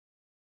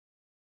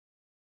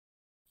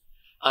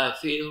I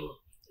feel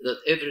that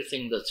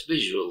everything that's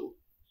visual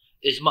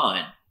is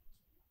mine.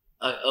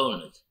 I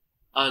own it.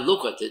 I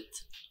look at it,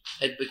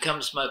 it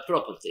becomes my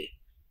property.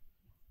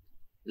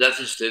 That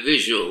is the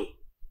visual.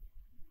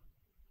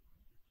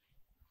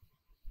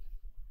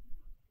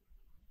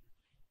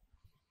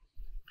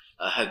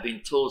 I have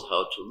been taught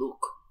how to look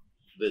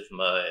with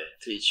my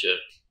teacher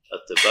at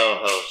the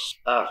Bauhaus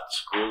art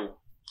school.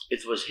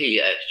 It was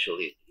he,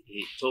 actually.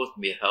 He taught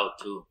me how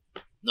to,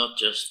 not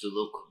just to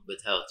look, but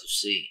how to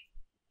see.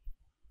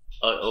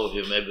 I owe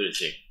him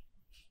everything.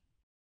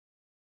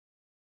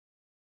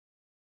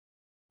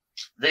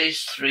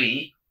 These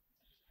three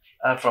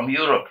are from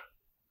Europe.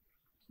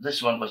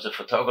 This one was a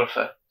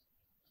photographer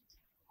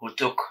who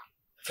took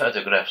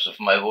photographs of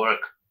my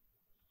work.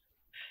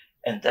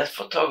 And that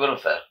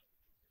photographer,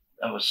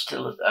 I was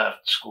still at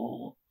art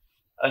school.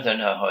 I don't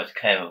know how it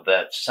came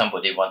about.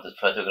 Somebody wanted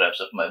photographs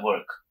of my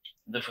work.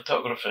 The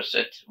photographer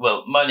said,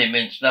 well, money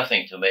means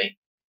nothing to me.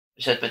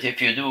 He said, but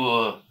if you do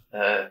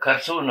a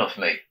cartoon of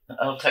me,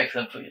 I'll take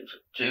them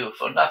to you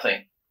for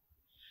nothing.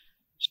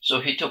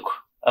 So he took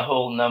a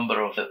whole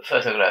number of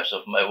photographs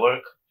of my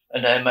work,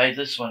 and I made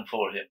this one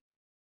for him.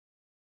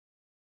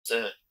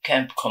 The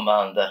camp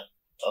commander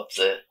of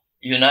the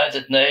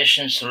United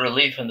Nations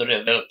Relief and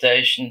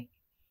Rehabilitation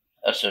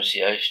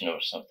Association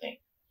or something,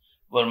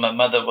 where my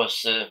mother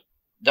was a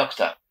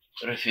doctor.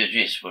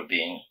 Refugees were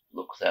being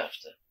looked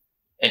after.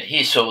 And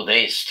he saw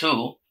these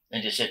too,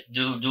 and he said,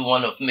 do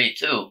one of me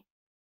too.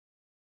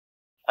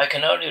 I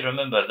can only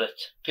remember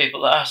that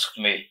people asked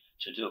me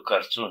to do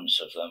cartoons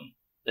of them.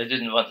 They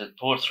didn't want a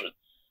portrait,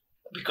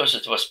 because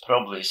it was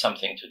probably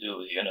something to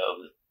do,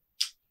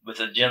 with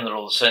a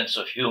general sense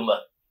of humor.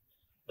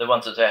 They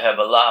wanted to have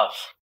a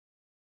laugh.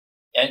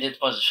 And it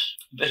was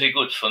very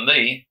good for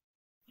me.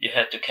 You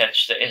had to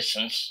catch the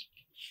essence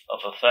of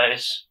a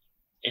face.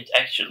 It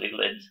actually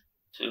led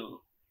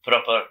to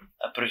proper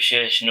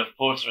appreciation of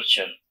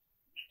portraiture.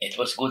 It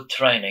was good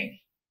training.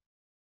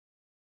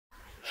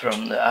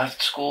 From the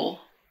art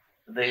school,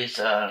 these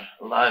are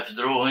live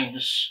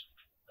drawings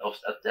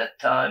at that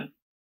time.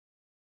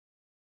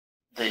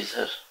 These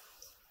are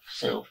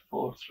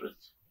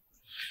self-portraits.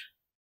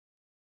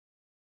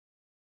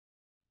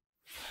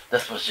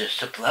 That was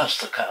just a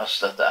plaster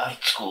cast at the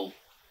art school.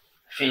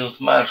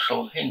 Field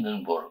Marshal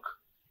Hindenburg.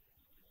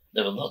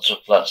 There were lots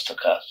of plaster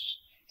casts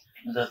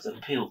that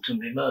appealed to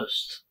me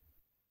most.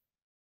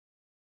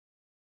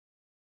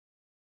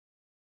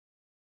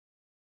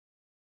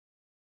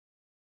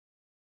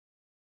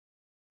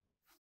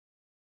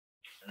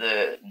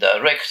 The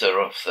director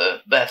of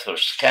the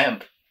Bathurst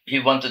camp, he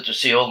wanted to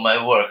see all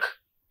my work,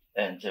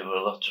 and there were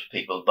lots of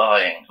people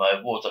buying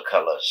my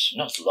watercolors.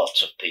 Not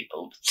lots of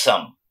people, but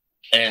some.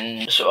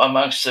 And so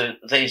amongst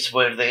these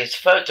were these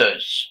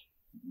photos.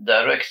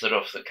 Director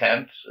of the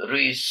camp,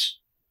 Rees,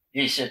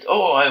 he said,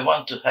 oh, I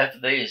want to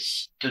have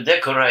these to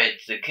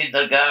decorate the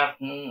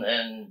kindergarten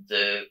and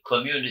the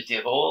community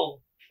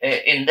hall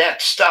in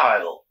that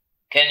style.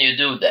 Can you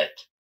do that?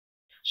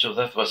 So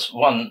that was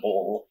one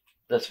wall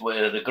that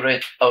were the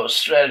great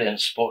Australian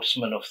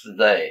sportsmen of the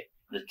day,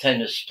 the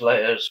tennis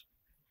players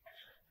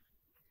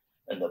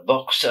and a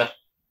boxer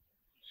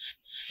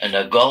and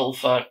a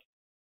golfer.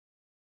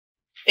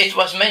 It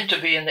was meant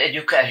to be an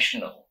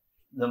educational.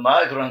 The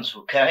migrants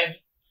who came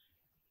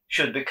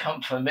should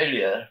become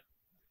familiar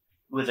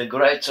with the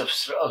greats of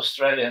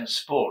Australian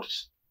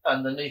sports.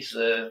 Underneath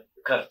the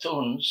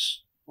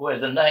cartoons were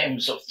the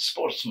names of the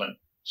sportsmen,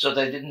 so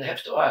they didn't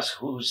have to ask,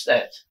 who's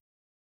that?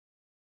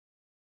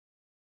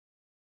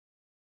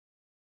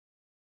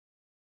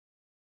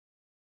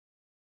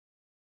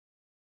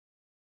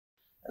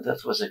 And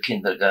that was a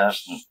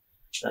kindergarten.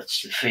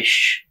 That's the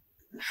fish.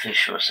 The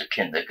fish was a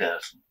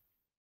kindergarten.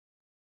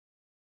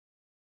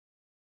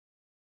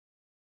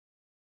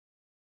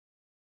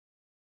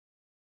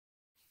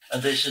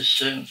 And this is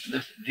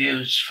the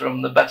views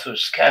from the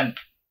Bathurst camp.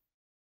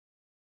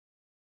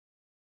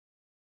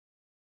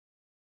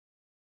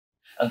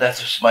 And that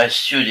was my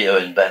studio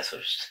in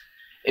Bathurst.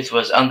 It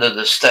was under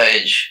the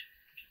stage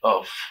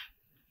of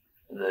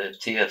the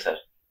theatre.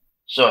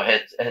 So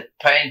I had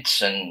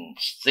paints and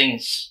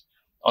things.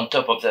 On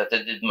top of that,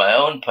 I did my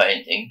own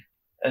painting.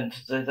 And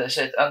they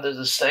said, under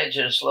the stage,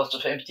 there's lots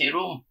of empty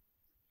room.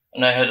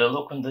 And I had a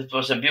look, and it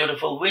was a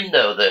beautiful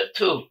window there,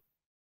 too.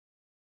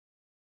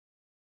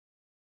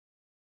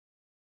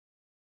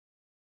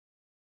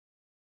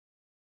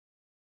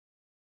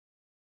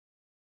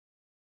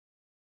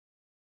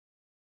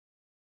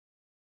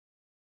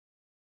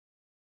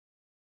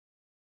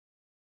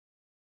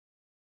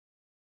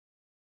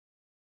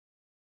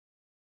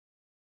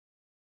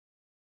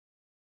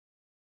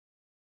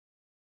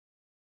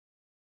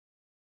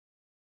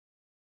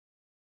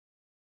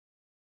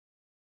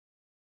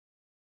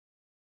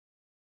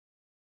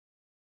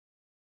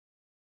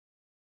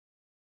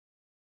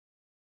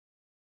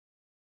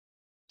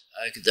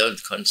 I don't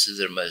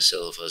consider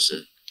myself as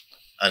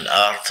an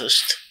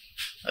artist.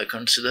 I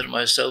consider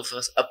myself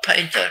as a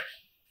painter.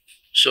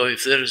 So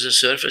if there is a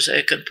surface,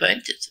 I can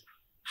paint it.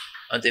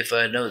 And if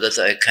I know that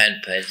I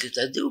can paint it,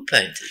 I do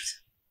paint it.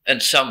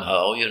 And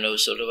somehow, you know,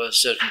 sort of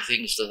certain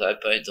things that I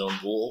paint on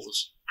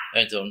walls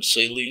and on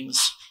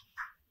ceilings,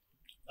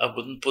 I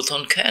wouldn't put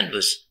on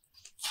canvas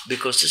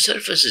because the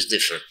surface is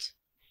different.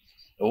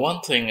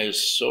 One thing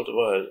is sort of,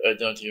 I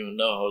don't even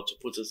know how to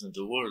put it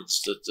into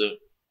words, that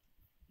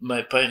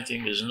my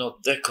painting is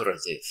not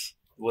decorative.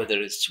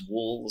 Whether it's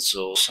walls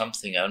or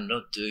something, I'm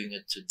not doing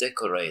it to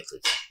decorate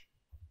it.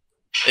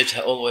 It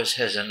always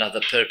has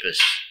another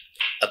purpose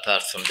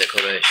apart from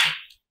decoration.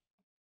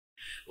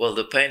 Well,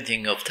 the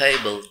painting of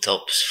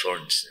tabletops, for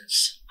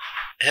instance,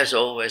 has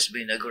always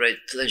been a great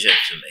pleasure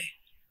to me.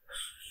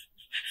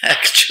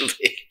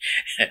 Actually,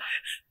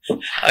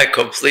 I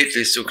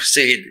completely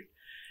succeed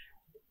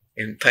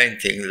in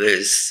painting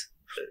these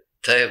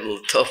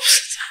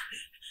tabletops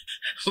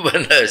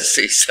when I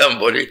see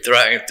somebody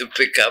trying to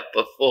pick up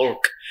a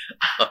fork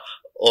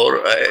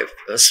or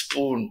a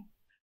spoon.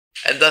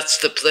 And that's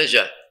the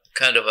pleasure,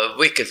 kind of a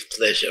wicked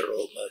pleasure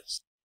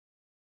almost.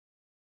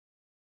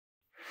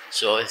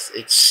 So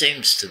it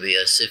seems to be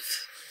as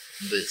if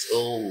with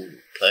all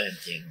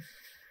painting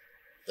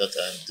that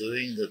I'm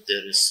doing, that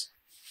there is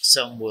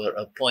somewhere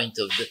a point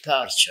of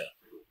departure.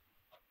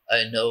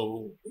 I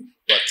know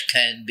what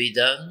can be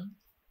done,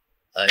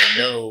 I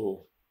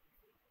know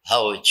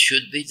how it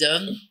should be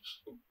done,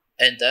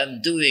 and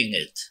I'm doing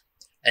it.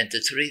 And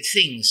the three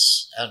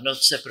things are not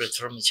separate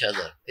from each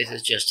other. It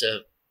is just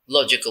a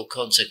logical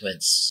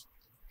consequence,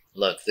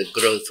 like the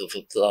growth of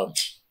a plant.